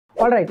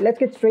Alright, let's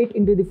get straight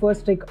into the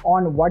first trick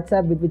on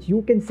WhatsApp, with which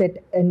you can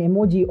set an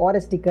emoji or a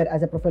sticker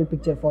as a profile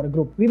picture for a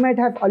group. We might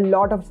have a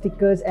lot of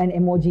stickers and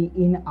emoji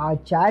in our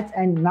chats,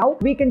 and now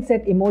we can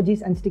set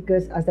emojis and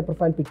stickers as the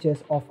profile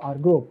pictures of our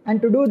group.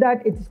 And to do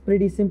that, it's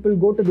pretty simple.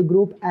 Go to the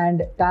group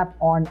and tap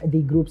on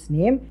the group's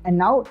name, and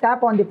now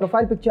tap on the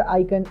profile picture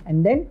icon,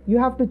 and then you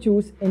have to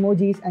choose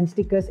emojis and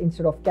stickers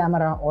instead of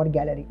camera or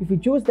gallery. If you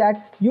choose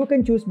that, you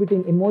can choose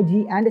between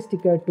emoji and a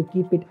sticker to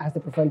keep it as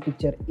the profile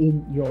picture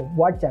in your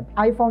WhatsApp.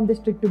 I found this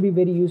trick to be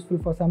very useful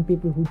for some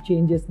people who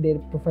changes their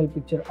profile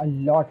picture a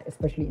lot,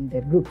 especially in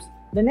their groups.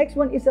 The next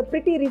one is a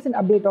pretty recent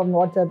update on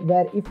WhatsApp,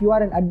 where if you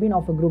are an admin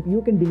of a group,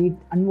 you can delete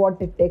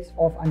unwanted text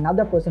of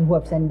another person who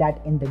have sent that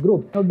in the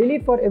group. Now,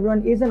 delete for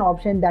everyone is an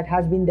option that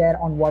has been there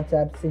on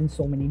WhatsApp since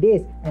so many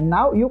days, and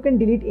now you can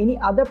delete any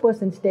other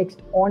person's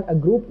text on a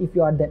group if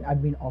you are the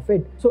admin of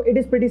it. So it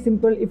is pretty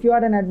simple. If you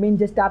are an admin,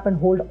 just tap and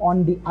hold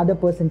on the other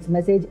person's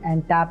message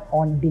and tap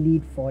on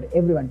delete for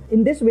everyone.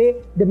 In this way,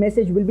 the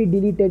message will be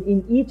deleted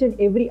in each and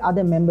every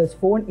other member's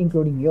phone,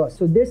 including yours.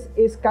 So this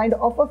is kind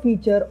of a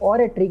feature or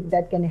a trick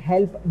that can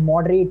help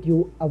moderate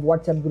you a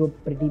WhatsApp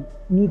group pretty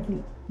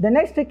neatly. The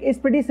next trick is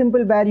pretty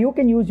simple, where you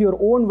can use your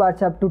own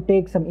WhatsApp to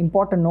take some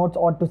important notes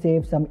or to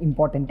save some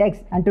important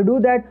text. And to do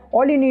that,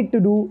 all you need to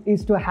do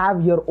is to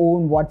have your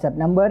own WhatsApp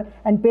number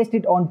and paste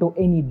it onto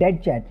any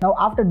dead chat. Now,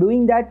 after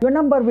doing that, your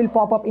number will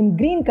pop up in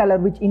green color,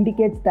 which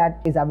indicates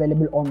that is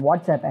available on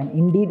WhatsApp. And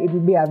indeed, it will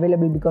be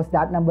available because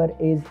that number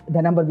is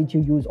the number which you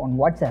use on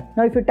WhatsApp.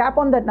 Now, if you tap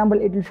on that number,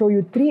 it will show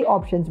you three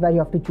options where you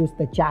have to choose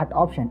the chat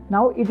option.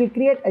 Now, it will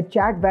create a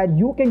chat where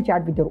you can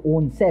chat with your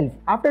own self.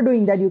 After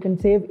doing that, you can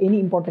save any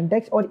important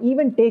text or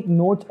even take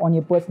notes on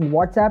your personal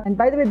WhatsApp. And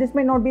by the way, this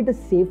may not be the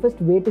safest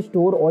way to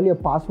store all your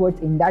passwords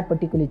in that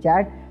particular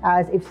chat,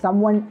 as if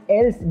someone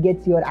else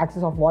gets your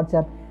access of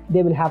WhatsApp,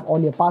 they will have all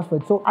your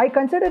passwords. So I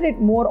consider it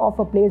more of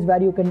a place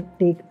where you can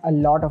take a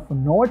lot of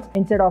notes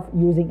instead of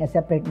using a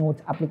separate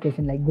notes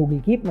application like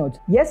Google Keep Notes.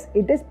 Yes,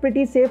 it is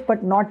pretty safe,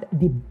 but not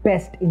the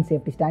best in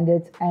safety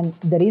standards. And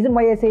the reason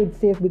why I say it's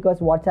safe, because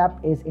WhatsApp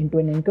is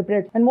end-to-end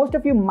encrypted, and most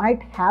of you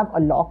might have a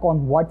lock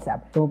on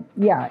WhatsApp. So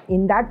yeah,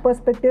 in that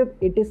perspective,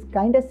 it is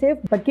kind of safe,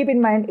 but keep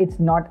in mind it's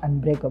not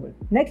unbreakable.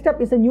 Next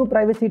up is a new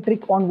privacy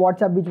trick on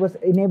WhatsApp, which was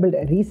enabled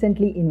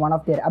recently in one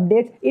of their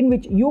updates, in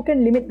which you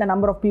can limit the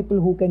number of people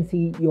who can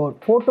see your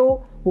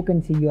photo, who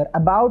can see your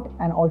about,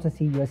 and also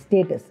see your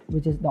status,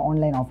 which is the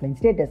online offline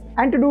status.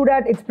 And to do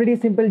that, it's pretty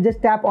simple.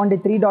 Just tap on the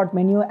three dot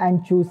menu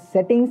and choose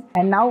settings,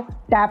 and now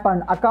tap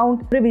on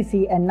account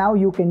privacy, and now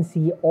you can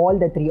see all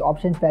the three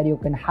options where you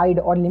can hide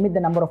or limit the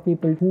number of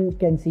people who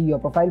can see your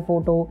profile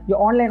photo,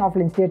 your online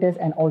offline status,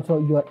 and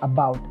also your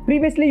about.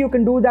 Previously, you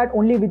can do that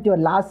only with your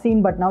last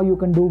seen, but now you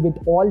can do with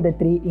all the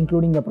three,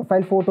 including your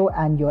profile photo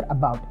and your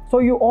about. So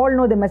you all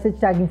know the message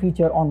tagging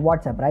feature on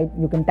WhatsApp, right?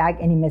 You can tag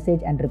any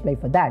message and reply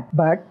for that.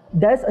 But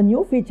there's a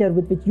new feature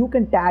with which you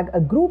can tag a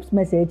group's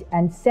message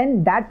and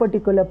send that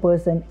particular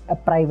person a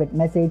private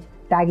message,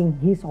 tagging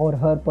his or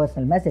her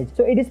personal message.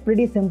 So it is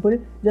pretty simple.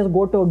 Just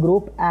go to a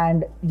group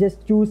and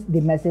just choose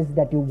the message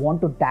that you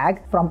want to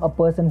tag from a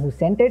person who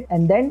sent it,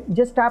 and then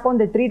just tap on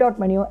the three dot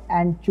menu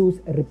and choose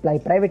reply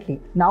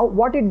privately. Now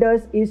what it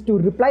does is to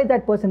reply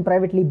that person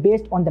privately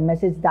based on the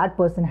message that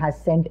person has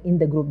sent in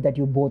the group that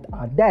you both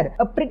are there.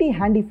 A pretty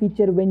handy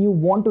feature when you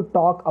want to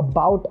talk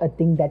about a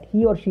thing that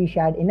he or she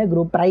shared in a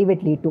group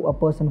privately to a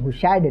person who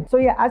shared it. So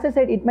yeah, as I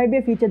said, it might be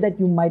a feature that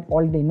you might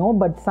already know,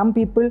 but some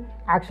people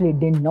actually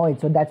didn't know it.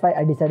 So that's why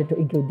I decided to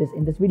include this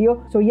in this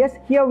video. So yes,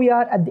 here we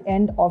are at the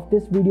end of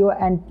this video,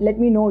 and let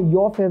me know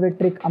your favorite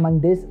trick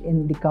among this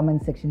in the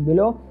comment section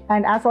below.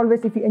 And as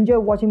always, if you enjoy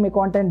watching my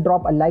content,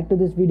 drop a like to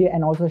this video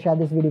and also share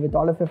this video with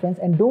all of your friends,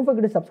 and don't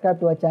forget to subscribe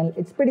to our channel.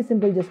 It's pretty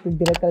simple. Just click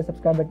the red color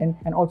subscribe button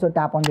and also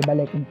tap on the bell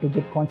icon to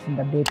get constant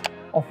updates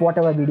of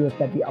whatever videos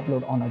that we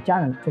upload on our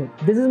channel. So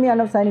this is me,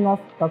 Arnav, signing off.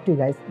 Talk to you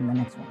guys in the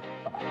next one.